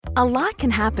A lot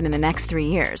can happen in the next 3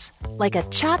 years. Like a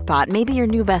chatbot may be your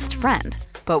new best friend.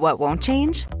 But what won't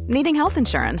change? Needing health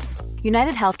insurance.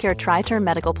 United Healthcare Tri-Term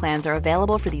Medical Plans are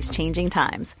available for these changing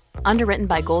times. Underwritten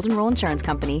by Golden Rule Insurance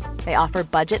Company, they offer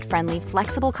budget-friendly,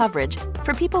 flexible coverage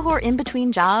for people who are in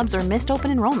between jobs or missed open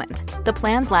enrollment. The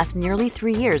plans last nearly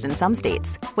 3 years in some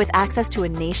states, with access to a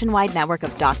nationwide network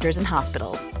of doctors and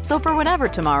hospitals. So for whatever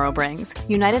tomorrow brings,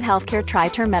 United Healthcare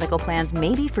Tri-Term Medical Plans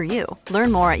may be for you.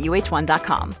 Learn more at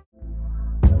uh1.com.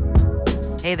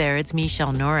 Hey there, it's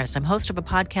Michelle Norris. I'm host of a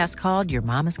podcast called Your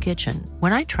Mama's Kitchen.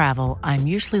 When I travel, I'm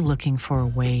usually looking for a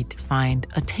way to find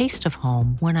a taste of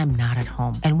home when I'm not at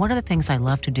home. And one of the things I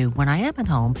love to do when I am at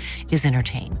home is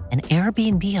entertain. And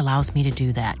Airbnb allows me to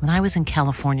do that. When I was in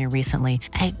California recently,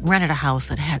 I rented a house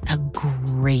that had a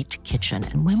great kitchen.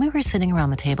 And when we were sitting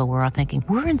around the table, we were all thinking,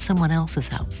 we're in someone else's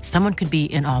house. Someone could be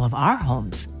in all of our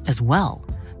homes as well.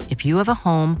 If you have a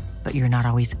home, but you're not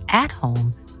always at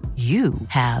home, you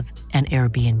have an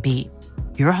Airbnb.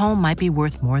 Your home might be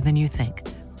worth more than you think.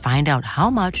 Find out how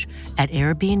much at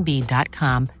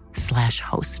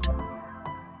airbnb.com/host. Down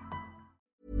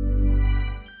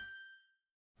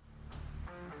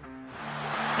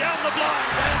the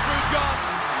blind, Andrew John.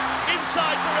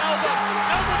 Inside for Albert.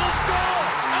 Albert will score.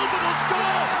 Albert will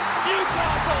score.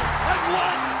 Newcastle have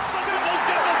won. Fiddler's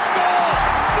going to score.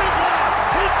 Fiddler,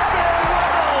 it's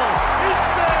farewell. It's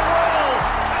farewell.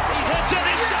 And he hits it.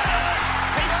 He's got it.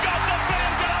 He's got the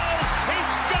field goal.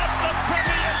 He's got the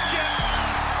premiership.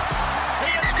 He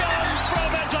has gone from,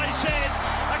 as I said,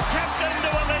 a captain to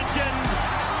a legend,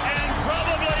 and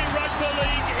probably rugby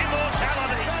league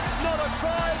immortality. That's not a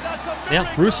try. That's a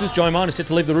Now, Roosters, Joey Manu set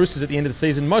to leave the Roosters at the end of the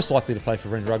season, most likely to play for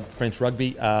French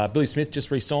rugby. Billy Smith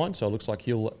just re-signed, so it looks like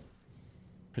he'll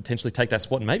potentially take that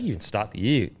spot and maybe even start the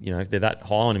year, you know, if they're that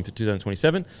high on him for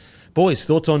 2027. Boys,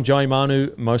 thoughts on Joey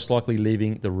Manu most likely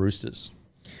leaving the Roosters?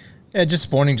 Yeah,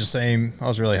 disappointing to see him. I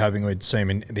was really hoping we'd see him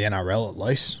in the NRL at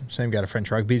least. See him go to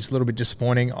French rugby. It's a little bit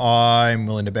disappointing. I'm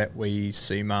willing to bet we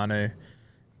see Manu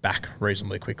back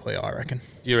reasonably quickly, I reckon.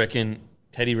 Do you reckon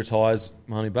Teddy retires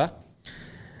Manu back?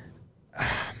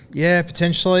 Yeah,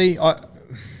 potentially. I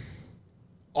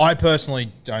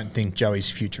personally don't think Joey's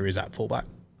future is at fullback.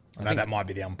 I know that might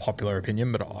be the unpopular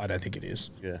opinion, but I don't think it is.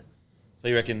 Yeah. So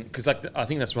you reckon, because I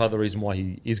think that's part of the reason why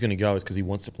he is going to go is because he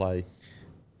wants to play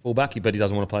fullback, but he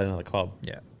doesn't want to play at another club.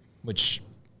 Yeah, which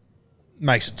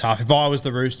makes it tough. If I was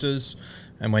the Roosters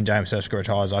and when James Tedesco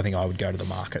retires, I think I would go to the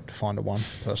market to find a one,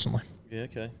 personally. Yeah,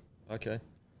 okay.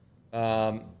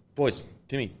 Boys,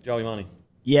 Timmy, Joey Manu.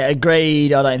 Yeah,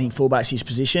 agreed. I don't think fullback's his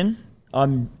position.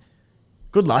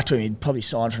 Good luck to him. He'd probably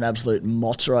sign for an absolute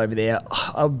mozza over there.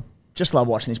 I just love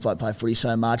watching this bloke play footy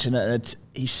so much, and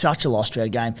he's such a loss to our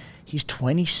game. He's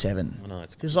 27. I know,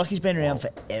 it's feels like he's been around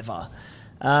forever.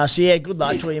 So, yeah, good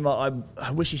luck to him. I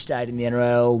wish he stayed in the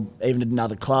NRL, even at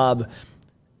another club.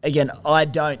 Again, I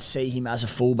don't see him as a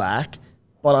fullback,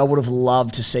 but I would have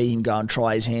loved to see him go and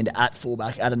try his hand at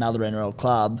fullback at another NRL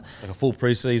club. Like a full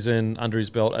preseason under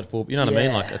his belt at full, you know what I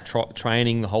mean? Like a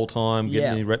training the whole time, getting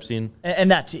any reps in.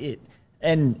 And that's it.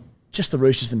 And just the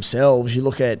Roosters themselves, you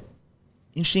look at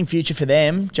interesting future for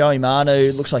them. Joey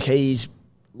Manu looks like he's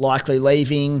likely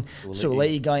leaving.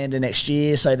 Suaalii going into next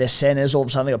year. So their centres, all of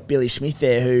a sudden they got Billy Smith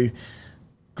there, who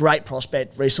great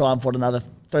prospect, re-signed for another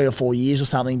 3 or 4 years or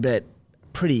something, but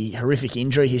pretty horrific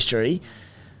injury history.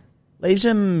 Leaves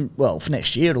them, well, for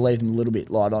next year, it'll leave them a little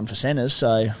bit light on for centres.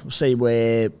 So we'll see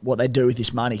what they do with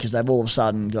this money, because they've all of a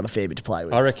sudden got a fair bit to play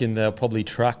with. I reckon they'll probably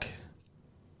track,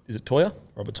 is it Toya?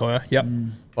 Robert Toya, yep.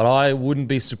 But I wouldn't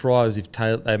be surprised if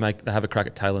they have a crack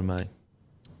at Taylor May.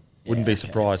 Wouldn't be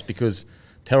surprised, because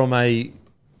Terrell May,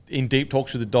 in deep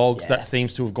talks with the Dogs, that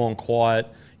seems to have gone quiet.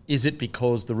 Is it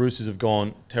because the Roosters have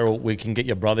gone, Terrell, we can get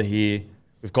your brother here.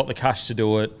 We've got the cash to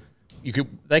do it.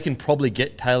 They can probably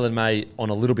get Taylor May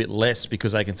on a little bit less,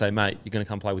 because they can say, mate, you're going to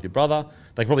come play with your brother.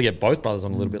 They can probably get both brothers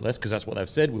on a little bit less, because that's what they've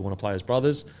said. We want to play as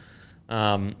brothers.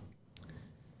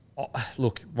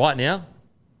 Look, right now,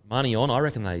 money on, I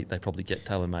reckon they probably get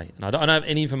Taylor May. And I don't have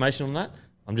any information on that.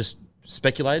 I'm just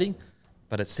speculating,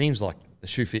 but it seems like the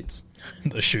shoe fits.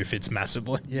 The shoe fits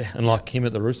massively. Yeah, and like him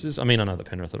at the Roosters. I mean, I know the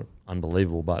Penrith are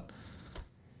unbelievable, but,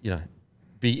 you know,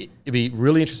 it'd be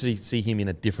really interesting to see him in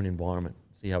a different environment,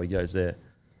 see how he goes there.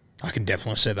 I can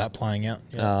definitely see that playing out.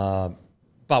 Yeah.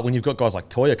 But when you've got guys like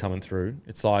Toya coming through,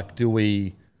 it's like, do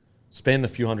we spend the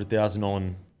few $100,000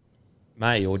 on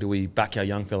May, or do we back our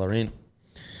young fella in?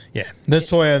 Yeah, there's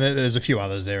Toya, there's a few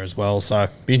others there as well, so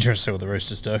be interested to see what the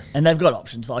Roosters do. And they've got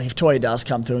options. Like if Toya does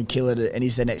come through and kill it and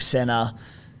he's their next centre,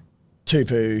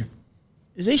 Tupu,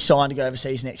 Is he signed to go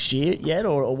overseas next year yet,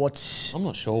 or what's? I'm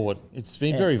not sure what. It's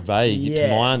been very vague to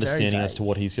my understanding as to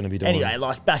what he's going to be doing. Anyway,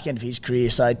 like back end of his career,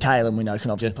 so Taylor, we know,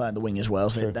 can obviously play on the wing as well,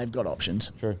 so they've got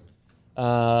options. True.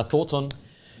 Thoughts on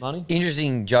Manu?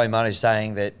 Interesting, Joey Manu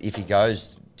saying that if he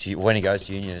goes to when he goes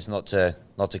to Union, it's not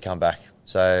to come back.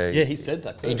 So yeah, he said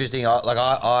that. Interesting.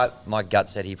 My gut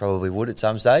said he probably would at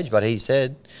some stage, but he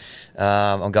said,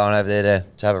 "I'm going over there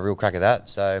to have a real crack at that."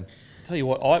 So, tell you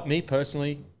what, me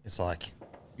personally, it's like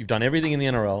you've done everything in the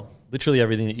NRL, literally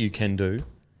everything that you can do.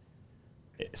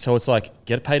 So it's like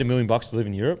get paid $1 million to live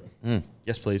in Europe.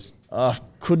 Yes, please.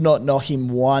 Could not knock him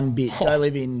one bit. Go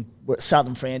live in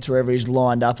southern France, wherever he's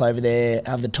lined up over there,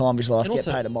 have the time of his life, get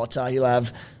paid a mozza. He'll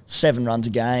have 7 runs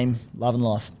a game, loving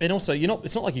life. And also,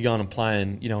 it's not like you're going and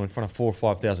playing, in front of 4,000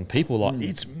 or 5,000 people. Like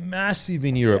it's massive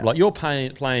in Europe. Yeah. Like you're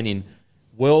playing in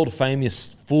world famous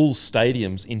full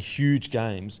stadiums in huge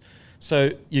games.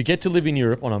 So you get to live in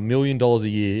Europe on $1 million a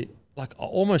year. Like I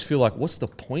almost feel like, what's the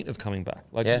point of coming back?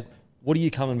 Like, what are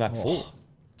you coming back for?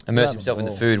 Immerse himself in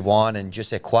the food, wine, and je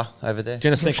sais quoi over there.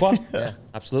 Je ne sais quoi? Yeah,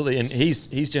 absolutely. And his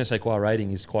je ne sais quoi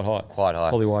rating is quite high. Quite high.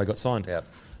 Probably why he got signed. Yeah.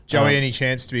 Joey, any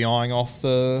chance to be eyeing off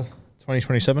the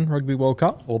 2027 Rugby World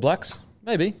Cup? All Blacks?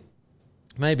 Maybe.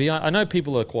 I know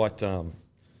people are quite, oh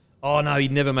no,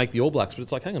 he'd never make the All Blacks. But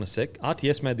it's like, hang on a sec.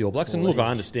 RTS made the All Blacks. And look, I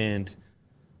understand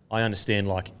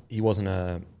like he wasn't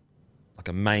a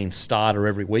main starter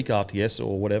every week, RTS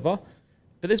or whatever.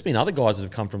 But there's been other guys that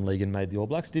have come from league and made the All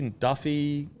Blacks. Didn't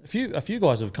Duffy? A few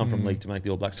guys have come from league to make the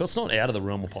All Blacks. So it's not out of the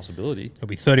realm of possibility. He'll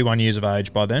be 31 years of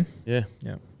age by then. Yeah.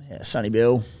 Sonny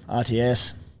Bill,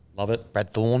 RTS. Love it.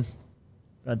 Brad Thorne.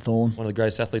 One of the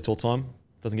greatest athletes all time.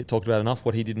 Doesn't get talked about enough,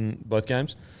 what he did in both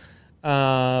games.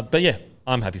 But yeah,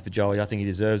 I'm happy for Joey. I think he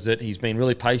deserves it. He's been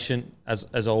really patient. As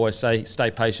I always say, stay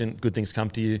patient. Good things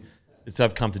come to you.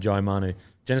 They've come to Joey Manu.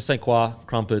 Je ne sais quoi,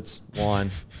 crumpets, wine,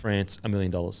 France, $1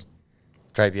 million.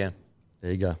 Très bien.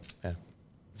 There you go.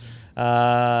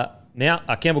 Yeah. Now,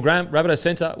 Campbell Graham, Rabbitoh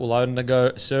centre, will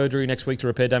undergo surgery next week to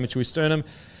repair damage to his sternum,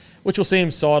 which will see him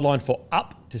sidelined for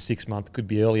up to 6 months. Could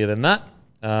be earlier than that.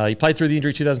 He played through the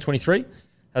injury 2023,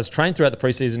 has trained throughout the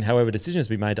preseason. However, decision has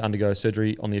been made to undergo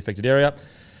surgery on the affected area.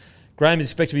 Graham is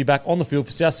expected to be back on the field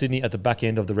for South Sydney at the back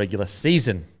end of the regular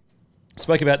season.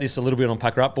 Spoke about this a little bit on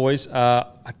Packer Up, boys.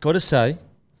 I got to say,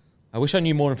 I wish I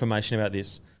knew more information about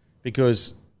this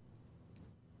because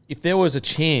if there was a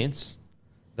chance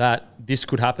that this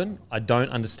could happen, I don't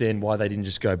understand why they didn't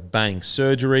just go bang,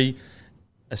 surgery.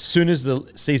 As soon as the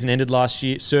season ended last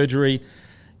year, surgery.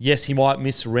 Yes, he might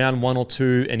miss round 1 or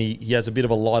 2 and he has a bit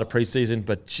of a lighter preseason,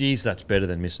 but geez, that's better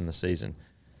than missing the season.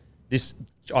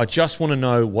 I just want to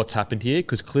know what's happened here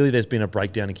because clearly there's been a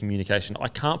breakdown in communication. I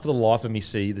can't for the life of me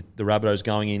see the Rabbitohs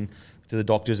going in to the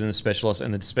doctors and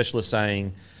the specialist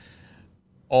saying,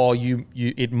 oh,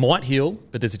 it might heal,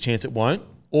 but there's a chance it won't.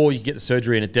 Or you get the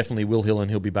surgery and it definitely will heal and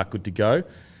he'll be back good to go.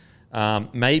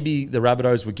 Maybe the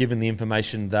Rabbitohs were given the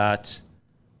information that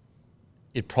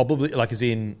it probably, like as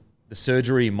in the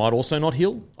surgery might also not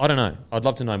heal. I don't know. I'd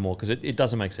love to know more because it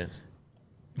doesn't make sense.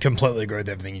 Completely agree with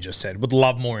everything you just said. Would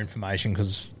love more information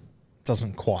because it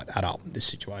doesn't quite add up, this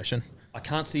situation. I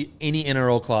can't see any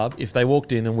NRL club, if they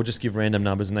walked in and would just give random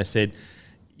numbers and they said,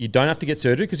 you don't have to get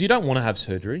surgery because you don't want to have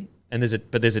surgery,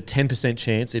 but there's a 10%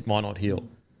 chance it might not heal.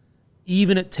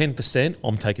 Even at 10%,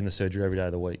 I'm taking the surgery every day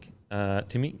of the week.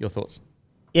 Timmy, your thoughts?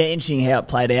 Yeah, interesting how it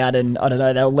played out. And I don't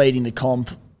know, they were leading the comp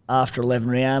after 11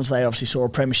 rounds. They obviously saw a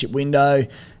premiership window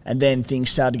and then things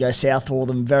started to go south for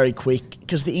them very quick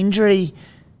because the injury,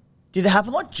 did it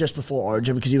happen like just before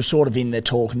Origin? Because he was sort of in the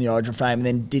talk in the Origin frame and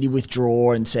then did he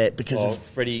withdraw and set because of...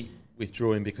 Freddie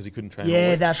withdrew him because he couldn't train.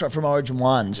 Yeah, that's right, from Origin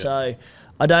 1. Yeah. So...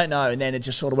 I don't know. And then it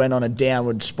just sort of went on a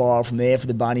downward spiral from there for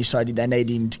the Bunnies. So did they need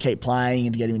him to keep playing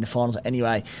and to get him into finals?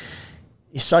 Anyway,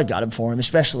 it's so gutted for him,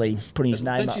 especially putting his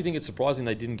name up. Don't you think it's surprising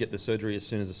they didn't get the surgery as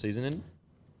soon as the season ended?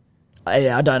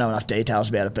 I don't know enough details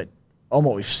about it, but on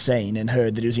what we've seen and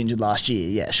heard that he was injured last year,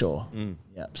 yeah, sure.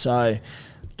 Yeah, so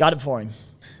gutted for him.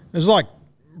 It was like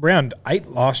round 8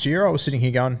 last year. I was sitting here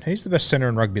going, he's the best centre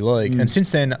in rugby league. And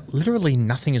since then, literally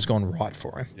nothing has gone right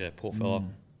for him. Yeah, poor fella.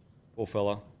 Poor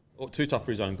fella. Too tough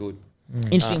for his own good.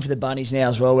 Interesting for the Bunnies now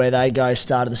as well, where they go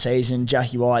start of the season.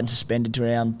 Jackie White and suspended to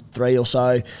round 3 or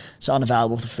so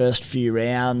unavailable for the first few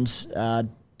rounds.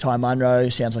 Ty Munro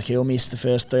sounds like he'll miss the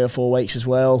first 3 or 4 weeks as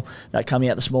well. That coming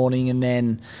out this morning, and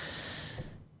then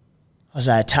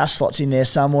Isaiah Tass slots in there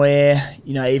somewhere.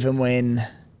 You know, even when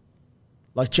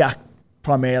like Jack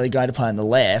primarily going to play on the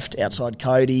left outside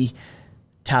Cody,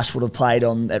 Tass would have played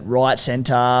at right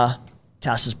centre.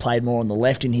 Tass has played more on the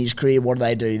left in his career. What do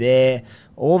they do there?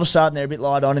 All of a sudden, they're a bit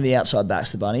light on in the outside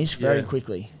backs, the Bunnies, very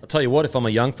quickly. I'll tell you what, if I'm a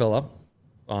young fella,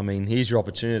 I mean, here's your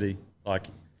opportunity. Like,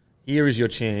 here is your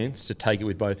chance to take it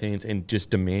with both hands and just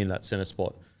demand that centre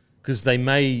spot. Because they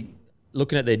may,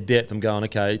 looking at their depth, I'm going,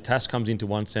 okay, Tass comes into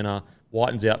one centre,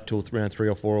 Whiten's out till round 3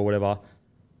 or 4 or whatever,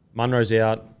 Munro's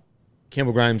out,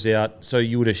 Campbell Graham's out, so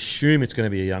you would assume it's going to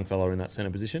be a young fella in that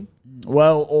centre position.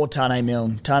 Well, or Tane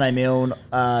Milne. Tane Milne,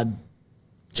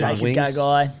 Jacob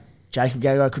Gagai. Jacob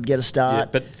Gagai could get a start.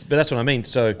 Yeah, but that's what I mean.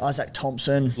 So Isaac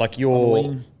Thompson, like on the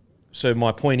wing. So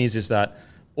my point is that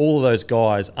all of those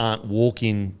guys aren't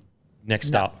walk-in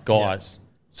next up guys. Yeah.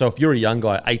 So if you're a young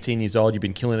guy, 18 years old, you've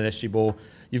been killing at SG Ball,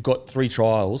 you've got 3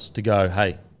 trials to go,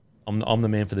 hey, I'm the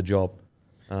man for the job.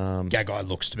 Gagai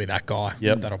looks to be that guy,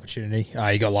 that opportunity.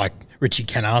 You got like Richie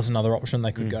Kennar's another option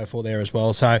they could go for there as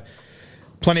well. So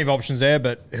plenty of options there,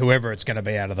 but whoever it's going to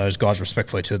be out of those guys,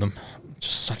 respectfully to them,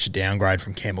 just such a downgrade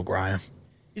from Campbell Graham.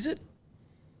 Is it?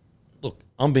 Look,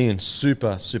 I'm being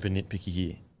super, super nitpicky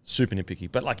here. Super nitpicky.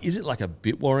 But like, is it like a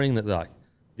bit worrying that like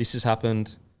this has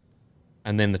happened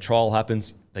and then the trial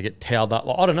happens, they get towed up?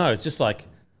 Like, I don't know. It's just like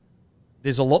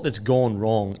there's a lot that's gone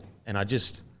wrong and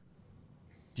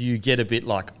do you get a bit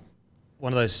like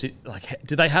one of those, like,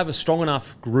 do they have a strong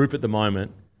enough group at the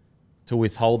moment to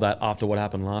withhold that after what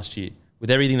happened last year with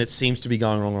everything that seems to be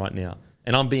going wrong right now?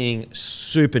 And I'm being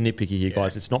super nitpicky here,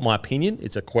 guys. It's not my opinion.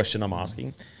 It's a question I'm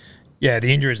asking. Yeah,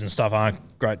 the injuries and stuff aren't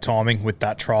great timing with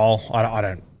that trial. I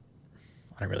don't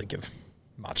really give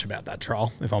much about that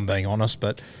trial, if I'm being honest,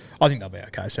 but I think they'll be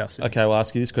okay, South Sydney. Okay, I'll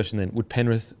ask you this question then. Would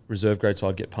Penrith reserve grade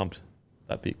side get pumped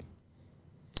that big?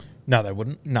 No, they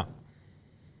wouldn't. No.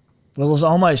 Well, it was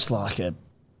almost like a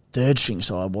third string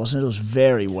side, wasn't it? It was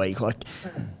very weak. Like,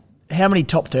 how many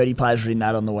top 30 players were in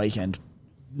that on the weekend?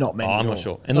 Not many. I'm not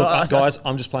sure. And look, guys,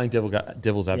 I'm just playing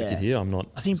devil's advocate here. I'm not.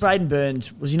 I think Braden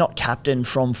Burns, was he not captain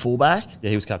from fullback? Yeah,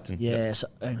 he was captain. Yeah, so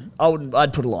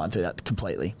I'd put a line through that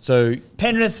completely. So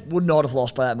Penrith would not have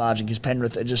lost by that margin because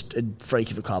Penrith are just a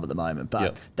freak of a club at the moment,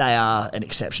 but they are an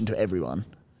exception to everyone.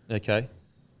 Okay.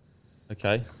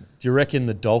 Do you reckon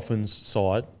the Dolphins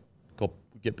side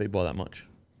get beat by that much?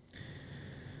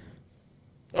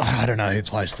 I don't know who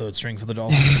plays third string for the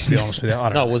Dolphins, to be honest with you.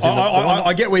 I don't know.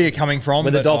 I get where you're coming from.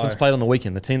 Where the Dolphins played on the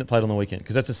weekend, the team that played on the weekend,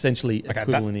 because that's essentially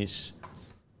equivalent-ish.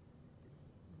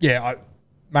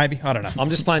 Maybe. I don't know. I'm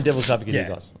just playing devil's advocate here,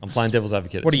 guys. I'm playing devil's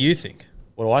advocate. What do you think?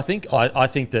 What do I think? I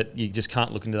think that you just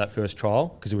can't look into that first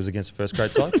trial because it was against the first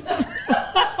grade side.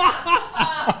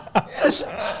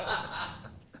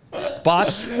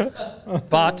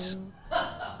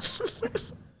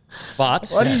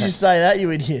 But why did you just say that, you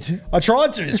idiot? I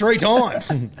tried to 3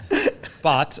 times.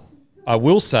 But I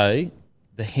will say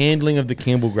the handling of the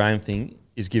Campbell Graham thing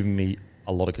is giving me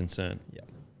a lot of concern. Yeah.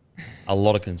 A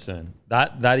lot of concern.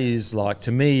 That is like,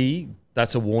 to me,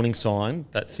 that's a warning sign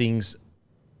that things,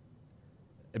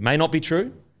 it may not be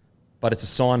true, but it's a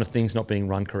sign of things not being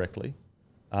run correctly.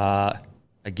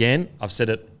 Again, I've said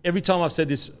it every time I've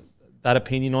said that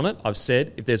opinion on it. I've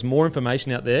said if there's more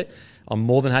information out there, I'm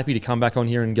more than happy to come back on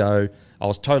here and go, I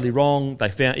was totally wrong. They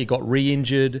found he got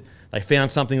re-injured. They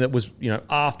found something that was,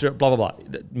 after blah, blah,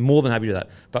 blah. More than happy to do that.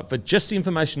 But for just the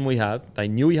information we have, they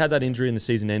knew he had that injury and the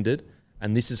season ended,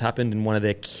 and this has happened in one of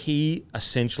their key,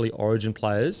 essentially, origin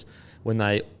players, when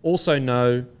they also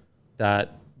know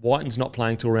that Whiten's not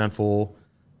playing till round 4.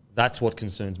 That's what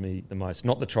concerns me the most,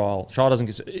 not the trial. Trial doesn't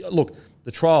concern. Look,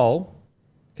 the trial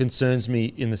concerns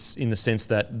me in the sense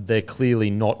that they're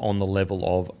clearly not on the level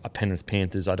of a Penrith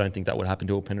Panthers. I don't think that would happen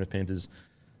to a Penrith Panthers.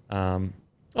 You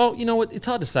know what? It's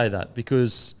hard to say that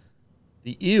because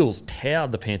the Eels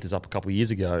towered the Panthers up a couple of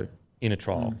years ago in a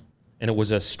trial, and it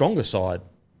was a stronger side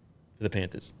for the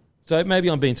Panthers. So maybe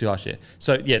I'm being too harsh here.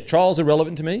 So, trials are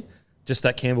relevant to me. Just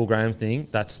that Campbell Graham thing,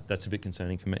 that's a bit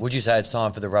concerning for me. Would you say it's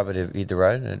time for the rubber to hit the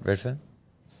road at Redfern?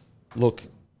 Look,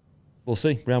 we'll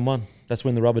see. Round 1. That's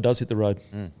when the rubber does hit the road.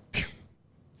 And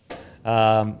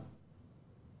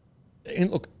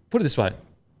look, put it this way.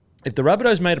 If the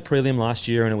Rabbitohs made a prelim last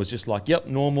year and it was just like, yep,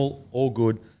 normal, all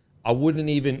good, I wouldn't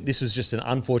even... This was just an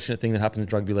unfortunate thing that happens in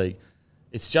rugby league.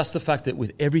 It's just the fact that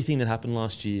with everything that happened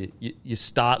last year, you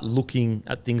start looking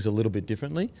at things a little bit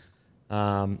differently.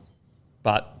 But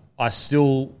I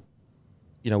still...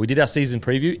 we did our season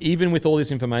preview. Even with all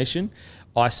this information,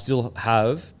 I still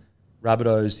have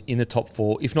Rabbitohs in the top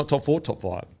 4, if not top 4, top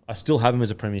 5. I still have them as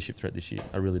a premiership threat this year.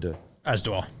 I really do. As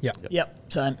do I. Yep.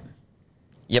 Same.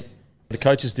 Yep. The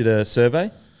coaches did a survey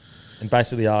and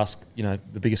basically asked,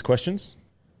 the biggest questions.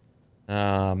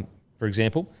 For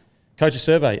example, coaches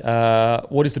survey,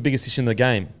 what is the biggest issue in the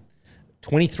game?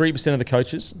 23% of the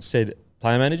coaches said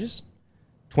player managers.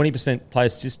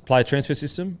 20% player transfer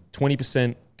system,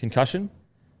 20% concussion,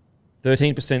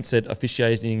 13% said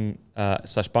officiating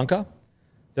 / bunker,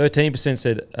 13%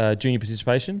 said junior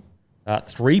participation,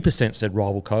 3% said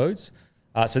rival codes.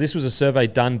 So this was a survey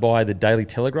done by the Daily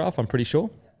Telegraph, I'm pretty sure.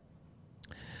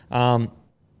 You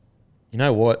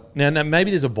know what? Now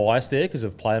maybe there's a bias there because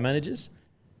of player managers,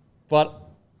 but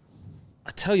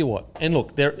I tell you what, and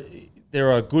look, there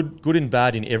are good and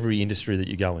bad in every industry that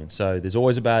you go in. So there's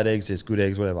always a bad eggs, there's good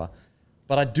eggs, whatever.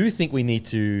 But I do think we need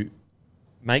to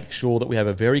make sure that we have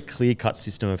a very clear-cut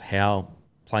system of how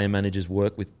player managers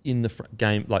work within the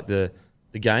game, like the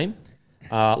game.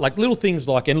 Like little things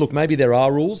like, and look, maybe there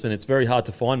are rules and it's very hard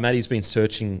to find. Maddie's been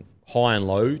searching high and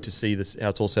low to see this, how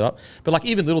it's all set up. But like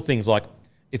even little things like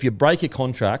if you break a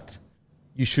contract,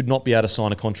 you should not be able to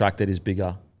sign a contract that is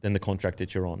bigger than the contract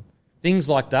that you're on. Things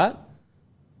like that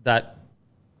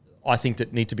I think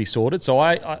that need to be sorted. So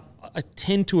I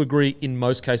tend to agree in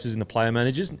most cases in the player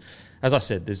managers. As I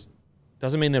said,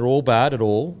 doesn't mean they're all bad at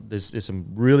all. There's some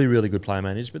really, really good player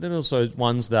managers, but then also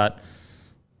ones that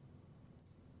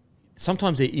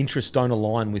sometimes their interests don't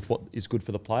align with what is good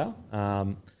for the player.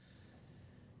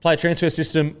 Player transfer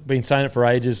system, been saying it for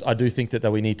ages. I do think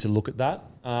that we need to look at that.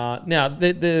 Now,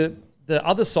 the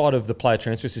other side of the player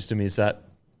transfer system is that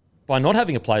by not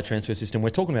having a player transfer system, we're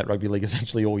talking about rugby league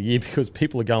essentially all year because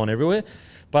people are going everywhere.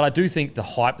 But I do think the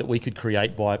hype that we could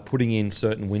create by putting in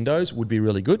certain windows would be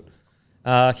really good.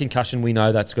 Concussion, we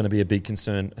know that's going to be a big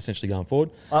concern essentially going forward.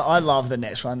 I love the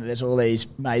next one. There's all these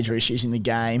major issues in the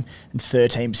game and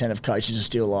 13% of coaches are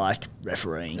still like,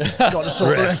 refereeing. Got to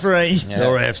sort the referee. Yeah. The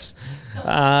refs.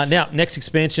 Now,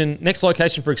 next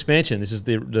location for expansion. This is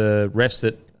the refs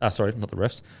that, not the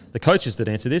refs, the coaches that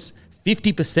answer this.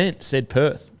 50% said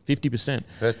Perth. 50%.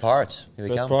 Perth Pirates. Here we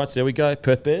Perth come. Pirates, there we go.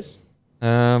 Perth Bears.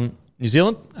 New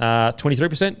Zealand,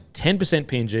 23%, 10%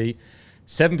 PNG,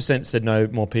 7% said no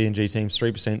more PNG teams,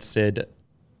 3% said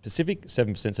Pacific,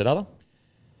 7% said other.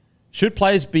 Should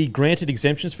players be granted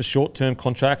exemptions for short-term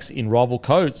contracts in rival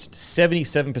codes?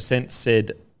 77%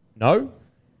 said no.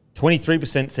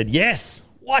 23% said yes.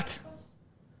 What?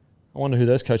 I wonder who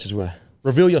those coaches were.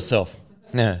 Reveal yourself.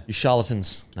 No. You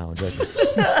charlatans. No, I'm joking.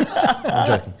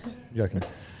 I'm joking.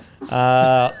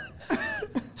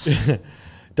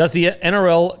 Does the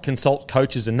NRL consult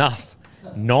coaches enough?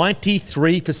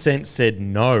 93% said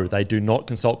no, they do not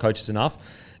consult coaches enough.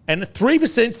 And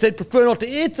 3% said prefer not to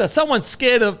answer. Someone's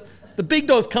scared of the big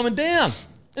dogs coming down.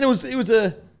 And it was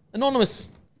a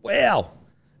anonymous, wow.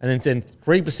 And then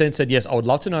 3% said yes, I would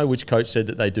love to know which coach said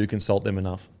that they do consult them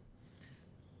enough.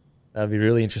 That would be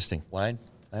really interesting. Wayne?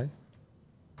 No?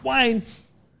 Wayne?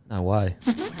 No way.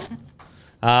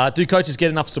 Do coaches get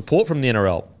enough support from the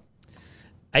NRL?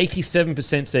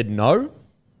 87% said no,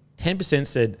 10%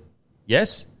 said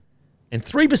yes, and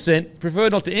 3%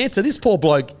 preferred not to answer. This poor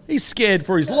bloke, he's scared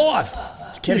for his life.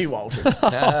 It's Kevin Walters.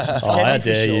 How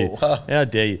dare you? How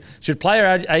dare you? Should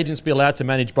player agents be allowed to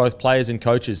manage both players and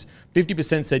coaches?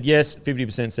 50% said yes,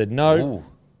 50% said no.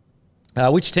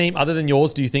 Which team other than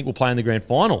yours do you think will play in the grand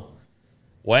final?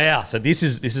 Wow, so this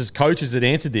is coaches that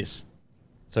answered this.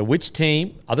 So which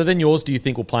team other than yours do you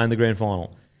think will play in the grand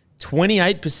final?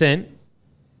 28%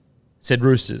 said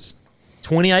Roosters.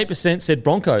 28% said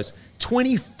Broncos.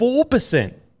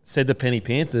 24% said the Penny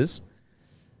Panthers.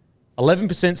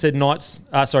 11% said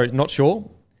not sure.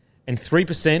 And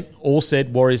 3% all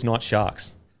said Warriors, Knights,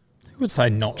 Sharks. Who would say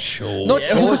not sure? Not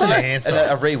sure. What's the answer?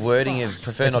 A rewording of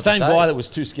prefer It's not the to same say. guy that was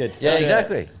too scared to say. Yeah,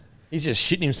 exactly. He's just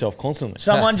shitting himself constantly.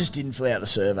 Someone just didn't fill out the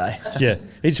survey. Yeah.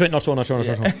 He just went not sure, not sure,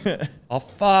 not sure. Oh,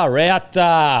 far out.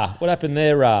 What happened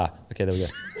there? Okay, there we go.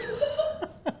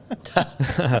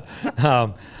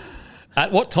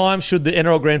 At what time should the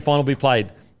NRL Grand Final be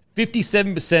played?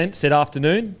 57% said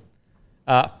afternoon.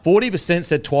 40%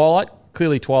 said twilight.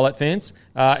 Clearly Twilight fans.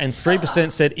 And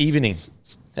 3% said evening.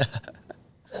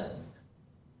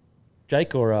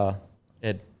 Jake or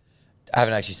Ed? I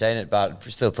haven't actually seen it, but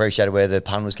still appreciated where the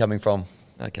pun was coming from.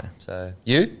 Okay. So,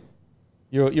 you?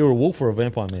 You're a wolf or a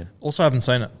vampire man? Also haven't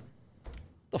seen it.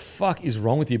 What the fuck is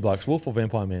wrong with you blokes? Wolf or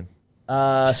vampire man?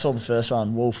 I saw the first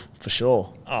one, Wolf, for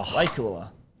sure. Oh. Way cooler.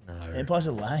 No. Vampires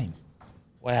are lame.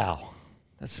 Wow.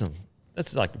 That's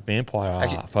like vampire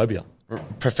phobia.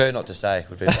 Prefer not to say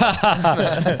would be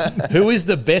Who is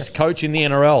the best coach in the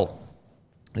NRL?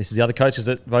 This is the other coaches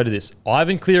that voted this.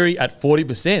 Ivan Cleary at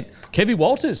 40%. Kevin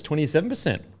Walters,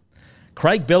 27%.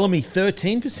 Craig Bellamy,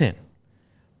 13%.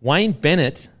 Wayne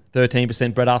Bennett,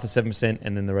 13%. Brett Arthur, 7%.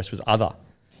 And then the rest was other.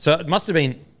 So it must have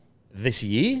been this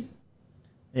year.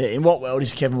 Yeah, in what world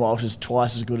is Kevin Walters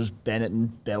twice as good as Bennett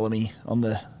and Bellamy on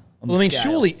the Well, I mean,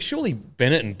 scale? surely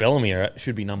Bennett and Bellamy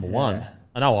should be number one.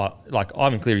 I know,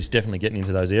 Ivan Cleary's definitely getting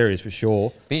into those areas for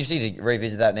sure. Be interesting to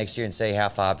revisit that next year and see how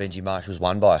far Benji Marshall's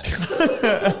won by.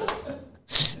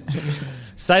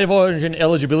 State of origin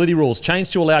eligibility rules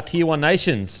changed to allow Tier 1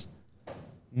 nations.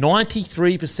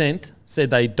 93% said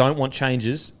they don't want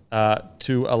changes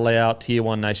to allow Tier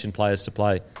 1 nation players to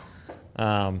play.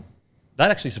 That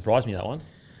actually surprised me, that one.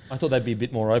 I thought they'd be a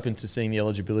bit more open to seeing the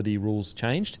eligibility rules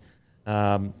changed.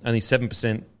 Only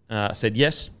 7% said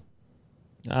yes.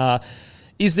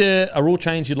 Is there a rule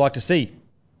change you'd like to see?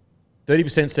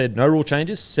 30% said no rule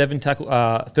changes.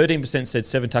 13% said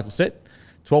 7 tackle set.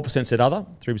 12% said other.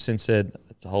 3% said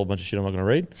it's a whole bunch of shit I'm not going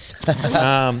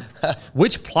to read.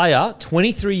 Which player,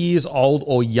 23 years old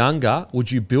or younger,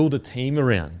 would you build a team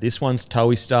around? This one's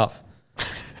Toey stuff.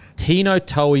 Tino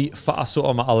Toey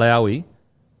Fa'asuama Alawi.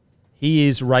 He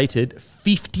is rated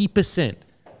 50%.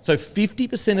 So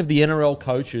 50% of the NRL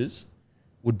coaches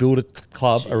would build a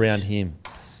club around him.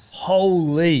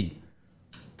 Holy.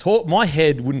 My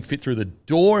head wouldn't fit through the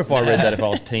door if I read that if I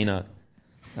was Tino.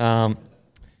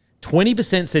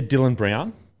 20% said Dylan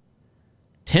Brown.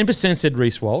 10% said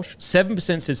Reece Walsh.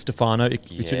 7% said Stefano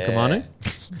Kamanu.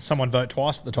 Someone vote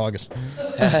twice at the Tigers.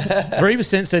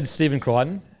 3% said Stephen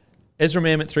Crichton. Ezra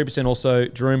Mam at 3% also.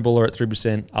 Jerome Buller at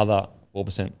 3%. Other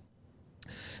 4%.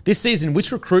 This season,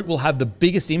 which recruit will have the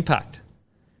biggest impact?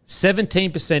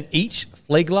 17% each,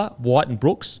 Flegler, White and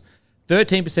Brooks.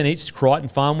 13% each, Crichton,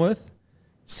 Farnworth.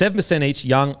 7% each,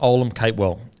 Young, Olam,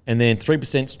 Capewell. And then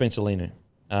 3% Spencer Linu.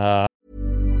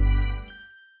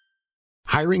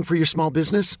 Hiring for your small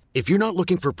business? If you're not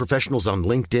looking for professionals on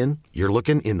LinkedIn, you're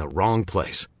looking in the wrong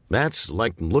place. That's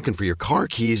like looking for your car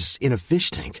keys in a fish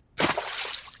tank.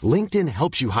 LinkedIn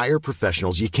helps you hire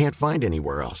professionals you can't find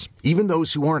anywhere else, even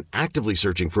those who aren't actively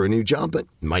searching for a new job but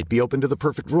might be open to the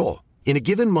perfect role. In a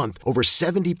given month, over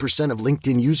 70% of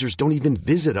LinkedIn users don't even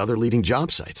visit other leading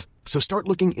job sites. So start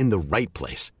looking in the right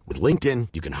place. With LinkedIn,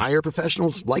 you can hire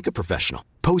professionals like a professional.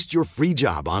 Post your free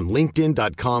job on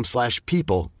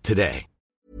linkedin.com/people today.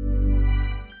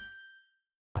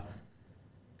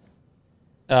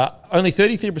 Only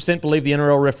 33% believe the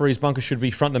NRL referees bunker should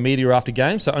be front the media after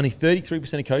games. So only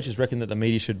 33% of coaches reckon that the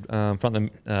media should the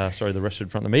ref should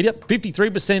front the media.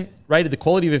 53% rated the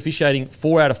quality of officiating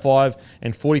 4 out of 5,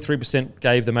 and 43%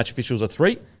 gave the match officials a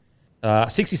 3.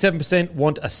 67%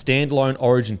 want a standalone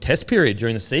Origin test period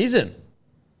during the season.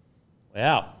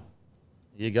 Wow.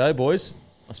 Here you go, boys.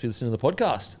 Must be listening to the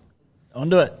podcast.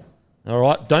 Onto it. All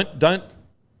right. Don't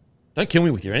kill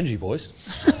me with your energy, boys.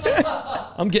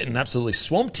 I'm getting absolutely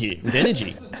swamped here with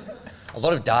energy. A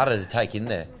lot of data to take in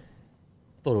there.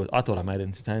 I thought I made it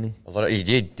entertaining. You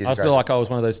did. I feel like I was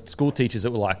one of those school teachers that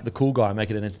were like the cool guy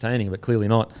making it entertaining, but clearly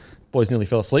not. Boys nearly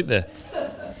fell asleep there.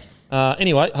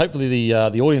 Anyway, hopefully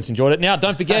the audience enjoyed it. Now,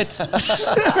 don't forget.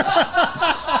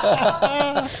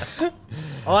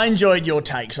 I enjoyed your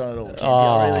takes on it all, Campbell.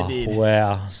 I really did.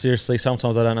 Wow. Seriously,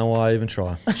 sometimes I don't know why I even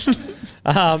try.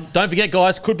 Don't forget,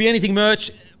 guys, Could Be Anything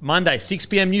merch. Monday, 6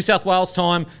 p.m. New South Wales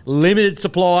time. Limited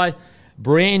supply.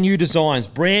 Brand new designs.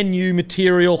 Brand new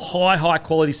material. High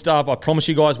quality stuff. I promise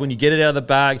you guys, when you get it out of the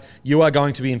bag, you are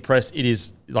going to be impressed. It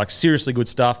is seriously good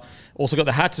stuff. Also got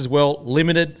the hats as well.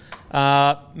 Limited.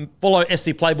 Follow SC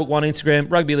Playbook 1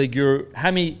 Instagram. Rugby League Guru.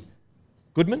 Hammy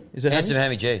Goodman. Is it Handsome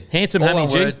Hammy G. Handsome Hammy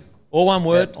G. All one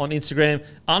word on Instagram.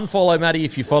 Unfollow Matty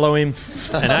if you follow him.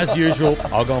 And as usual,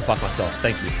 I'll go and fuck myself.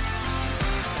 Thank you.